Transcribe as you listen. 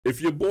if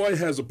your boy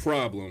has a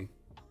problem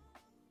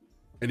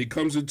and he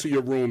comes into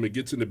your room and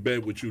gets into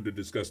bed with you to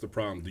discuss the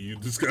problem, do you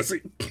discuss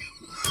it? The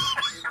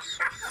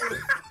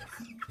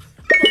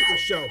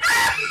show.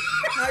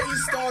 How you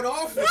start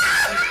off with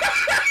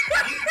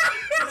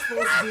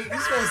you're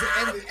supposed to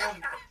end it out.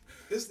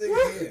 This thing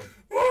here.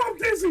 Oh, I'm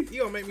dizzy.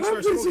 You gonna make me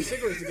start smoking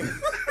cigarettes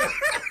again.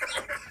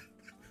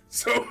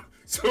 So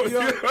You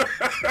know,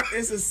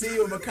 it's a scene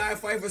with Mekhi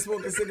Phifer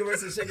smoking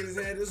cigarettes and shaking his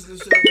head. This is the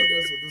shit I'm gonna do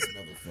with this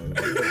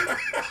motherfucker.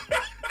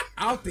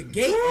 Out the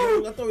gate,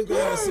 man. I thought we was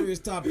gonna have a serious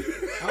topic.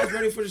 I was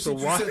ready for the shit you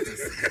sent us.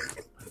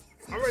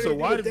 So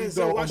why did we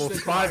go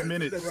almost 5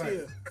 minutes?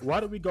 Why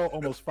did we go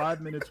almost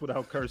 5 minutes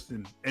without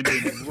cursing? And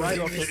then right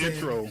off the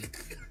intro,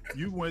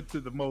 you went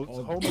to the most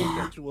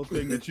homosexual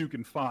thing that you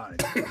can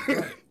find.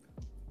 Right.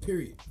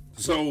 Period.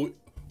 So,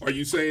 are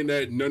you saying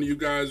that none of you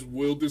guys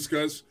will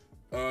discuss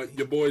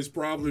your boy's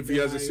problem if he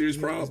has a serious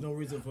problem? No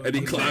reason for and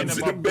he climbs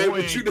in the bed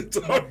with you to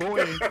talk. My boy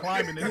ain't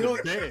climbing in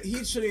the bed.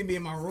 He shouldn't even be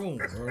in my room,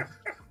 bro.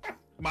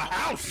 My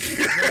house.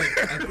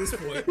 Right, at this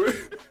point.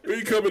 When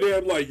you come in there,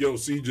 I'm like, yo,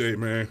 CJ,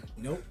 man.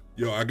 Nope.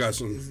 Yo, I got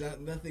some. There's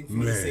nothing for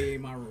me to say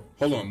in my room.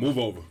 Hold on, move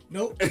over.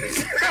 Nope.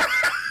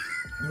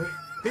 Nope.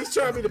 He's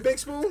trying me the big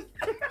spoon?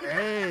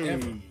 Hey.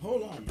 Ever.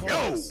 Hold on.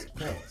 Pause.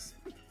 Pause.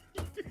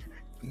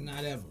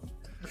 Not ever.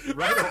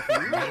 Right off.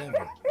 Not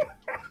ever.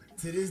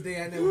 To this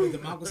day, I never went to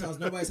Malcolm's house.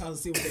 Nobody's house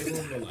to see what their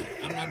room look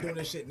like. I'm not doing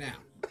this shit now.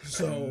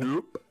 So.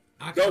 Nope.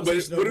 No, but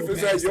what if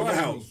it's at your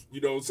house?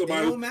 You know,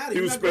 somebody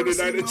he was spending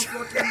the night at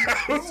your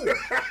house.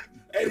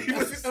 And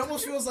it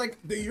almost feels like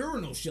the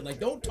urinal shit. Like,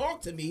 don't talk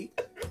to me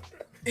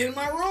in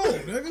my room,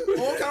 nigga.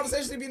 All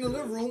conversations be in the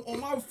living room on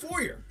my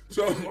foyer.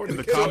 So, or in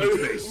the common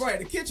space. Right,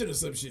 the kitchen or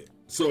some shit.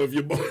 So if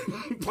your boy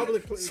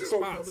public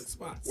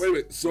spots. Wait a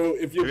minute. So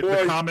if your boy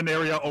the common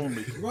area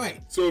only.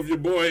 Right. So if your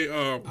boy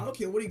I don't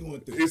care what he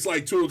going through. It's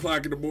like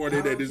 2:00 in the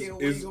morning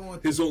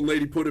and his old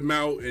lady put him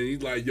out and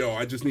he's like, yo,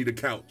 I just need a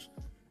couch.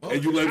 Okay.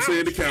 And you let him stay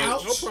in the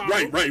couch. No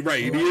problem.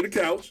 Right. And he in the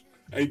couch.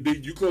 And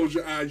then you close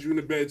your eyes, you in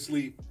the bed,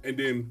 sleep, and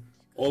then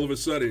all of a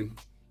sudden,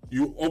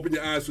 you open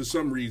your eyes for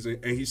some reason,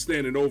 and he's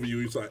standing over you.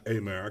 He's like,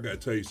 hey, man, I got to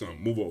tell you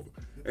something. Move over.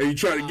 And you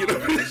try to get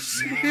up in the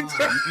shit.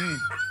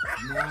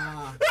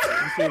 Nah.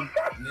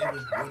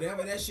 Nigga,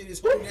 whatever that shit is,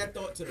 hold that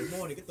thought to the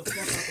morning. Get the fuck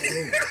out the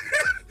room.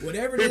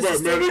 Whatever it is, it's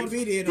still going to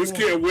be there in the morning.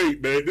 This can't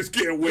wait, man. This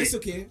can't wait. It's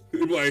okay.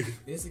 Like,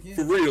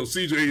 for real,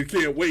 CJ, you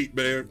can't wait,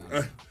 man.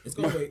 It's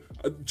going to wait.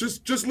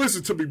 Just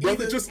listen to me,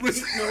 brother. Just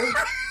listen.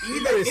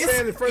 Either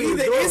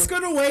it's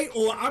going to wait,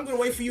 or I'm going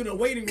to wait for you in the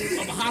waiting room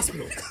of a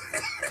hospital.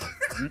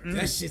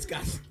 That shit's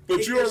got.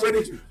 But you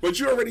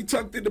already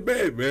tucked in the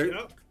bed, man.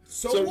 Yep.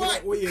 So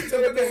what? Well, you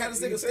tell me they had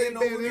this nigga stand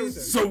over you.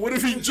 So what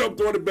if he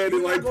jumped on the bed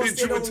and like pinned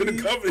you into the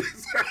covers?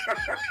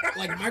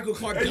 Like Michael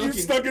Clark and Duncan.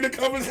 you stuck in the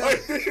covers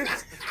like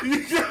this.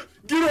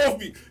 Get off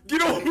me.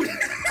 Get off me.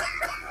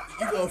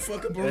 You gonna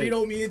fucking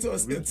burrito me into a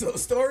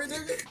story,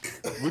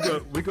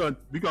 nigga?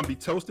 We're gonna be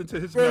toasted to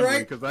his memory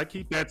because I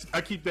keep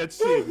that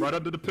cig right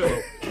under the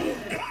pillow.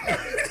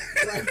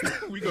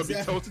 We're gonna be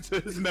toasted to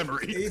his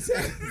memory.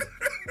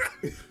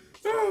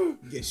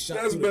 Get shot.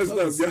 That's messed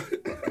up, yeah.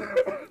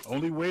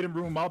 Only waiting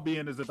room I'll be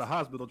in is at the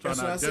hospital trying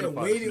to identify. That's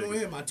what I said, waiting on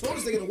him. I told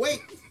this nigga to wait.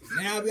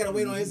 Now we gotta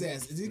wait on his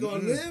ass. Is he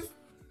gonna live?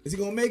 Is he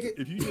gonna make it?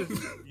 If you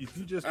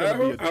just gonna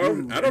be a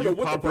dude, I don't know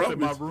what the problem in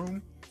my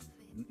room.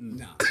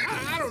 Nah.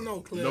 I don't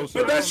know, Cliff. No,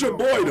 sir. But that's your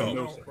boy, though.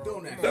 No,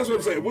 don't act. That's what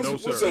I'm saying.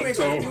 What's up,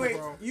 Tone?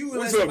 You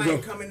let somebody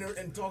come in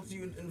and talk to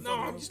you. No,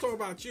 I'm just talking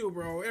about you,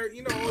 bro.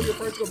 You know, all your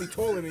friends gonna be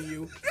taller than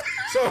you.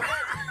 So,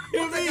 you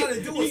know what I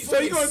mean? So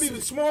you're gonna be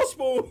the small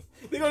spoon.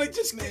 They're gonna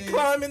just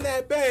climb in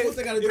that bed. What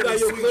they gotta do? You're like,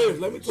 yo, Cliff,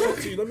 let me talk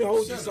to you. Let me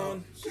hold you,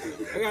 son.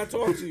 I gotta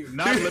talk to you.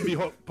 Now let me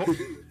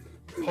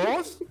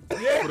pause?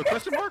 Yeah. With a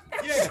question mark?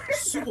 Yeah.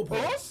 Super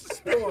pause.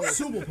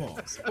 Super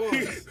pause.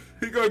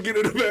 He gonna get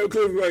in the bed,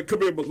 Cliff, like,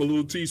 come here, my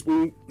little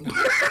teaspoon. Fuck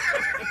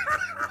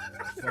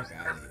out of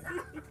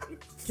here.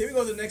 Can we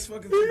go to the next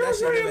fucking thing? That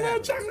shit never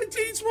happened. Chocolate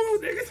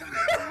teaspoon, nigga.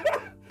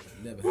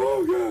 Never happened.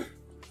 Oh, God.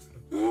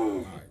 Oh. All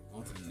right,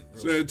 on to the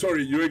next. So,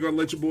 Tony, you ain't gonna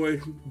let your boy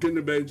get in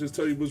the bed and just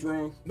tell you what's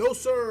wrong? No,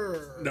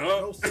 sir. No?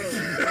 No, sir.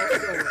 No,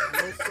 sir.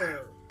 No,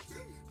 sir.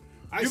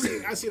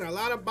 I seen a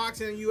lot of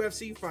boxing and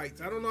UFC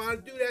fights. I don't know how to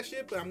do that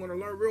shit, but I'm gonna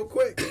learn real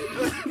quick.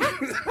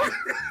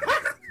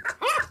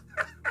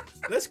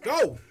 Let's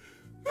go.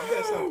 You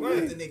gotta stop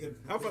playing.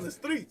 I'm from the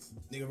streets.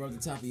 Nigga rub the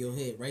top of your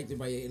head, right there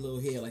by your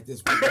little head like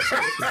this.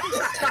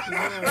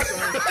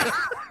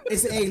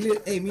 It's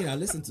hey, Mina,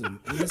 listen to me.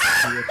 Listen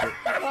to me real quick.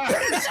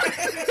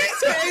 He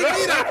said, hey,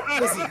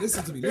 Mina.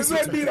 Listen to me. Listen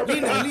to me.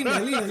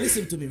 Lina,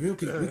 listen to me real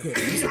quick.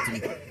 Listen to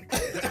me.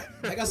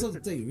 I got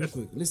something to tell you real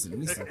quick. Listen.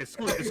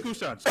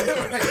 Escucha.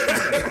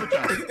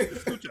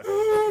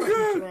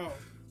 Bro.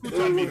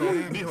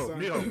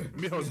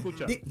 Mijo,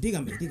 escucha.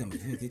 Dígame. You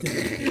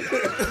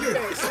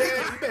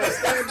better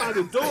stand by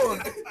the door.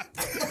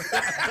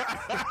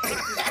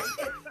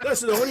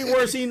 That's the only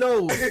words he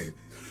knows.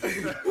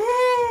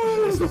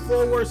 That's the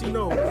 4 words he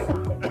knows.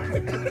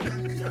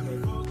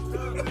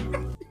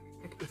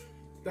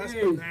 That's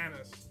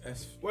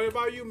bananas. What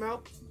about you,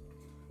 Mel?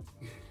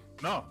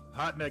 No,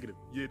 hot negative.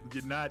 You're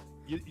not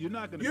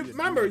gonna.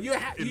 Remember,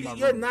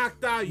 you're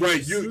knocked out.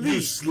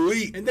 You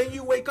sleep, and then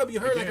you wake up. You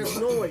heard like a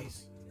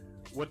noise.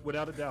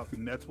 Without a doubt,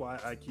 and that's why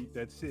I keep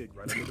that cig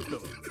right under the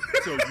pillow.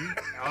 So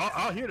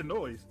I'll hear the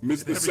noise.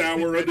 Mr.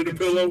 Sour under the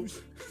pillow.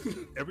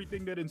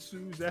 Everything that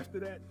ensues after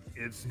that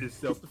is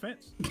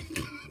self-defense.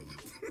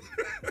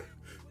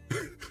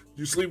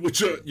 You sleep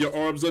with your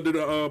arms under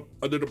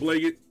the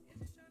blanket?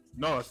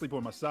 No, I sleep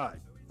on my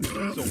side.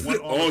 So one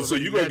arm so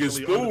you gonna get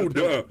spooned,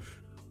 huh?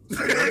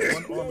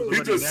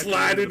 He just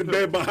slide in the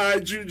bed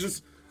behind you.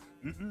 Just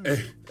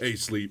hey,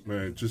 sleep,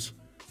 man. Just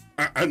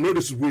I know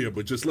this is weird,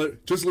 but just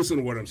listen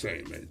to what I'm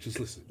saying, man. Just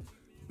listen.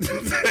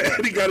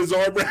 And he got his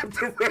arm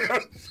wrapped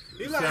around.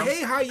 He's like,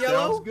 hey, hi,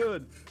 Yellow. Sounds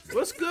good.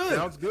 What's good?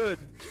 Sounds good.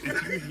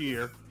 If you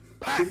hear,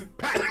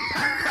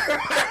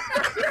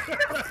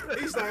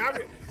 he's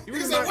like,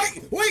 He's like,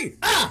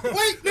 wait,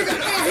 nigga,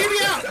 hear me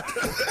out.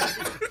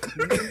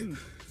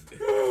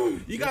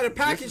 You got a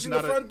package in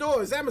the front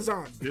door. It's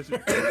Amazon. This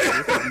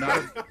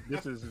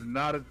is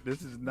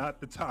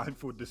not the time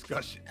for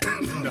discussion.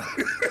 No.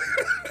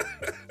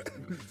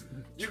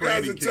 You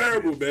guys are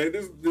terrible, man.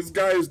 This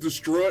guy is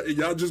distraught, and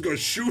y'all just gonna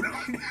shoot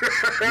him.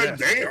 Yes.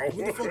 Damn.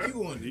 What the fuck you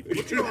want?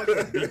 What you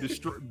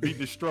want? Be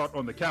distraught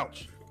on the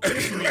couch. You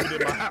ain't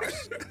in my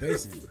house.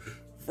 Basically.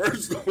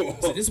 First of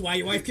all, so this is why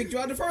your wife kicked you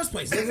out in the first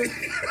place, nigga.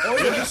 Oh,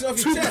 you get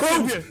off your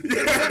chest.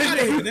 Get out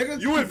of here, nigga.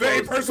 You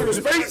invade personal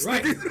space,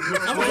 right? I'm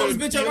gonna hold this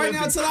bitch up right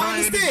now until I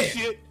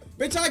understand.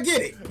 Bitch, I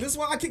get it. This is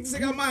why I kicked this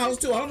nigga out of my house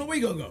too. I don't know where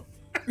you gonna go.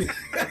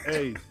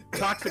 Hey,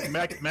 toxic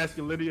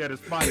masculinity at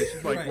its finest.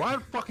 She's like, why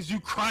the fuck is you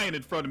crying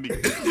in front of me?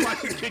 This is why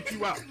she kicked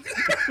you out.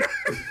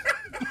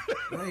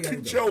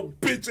 Get your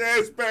bitch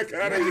ass back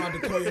out of here. I'm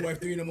about to call your wife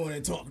 3 in the morning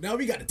and talk. Now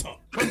we gotta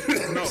talk. No,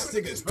 this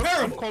nigga's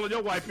terrible. I'm calling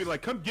your wife, be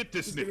like, come get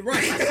this nigga.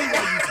 Right. I see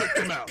why you kicked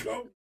him out.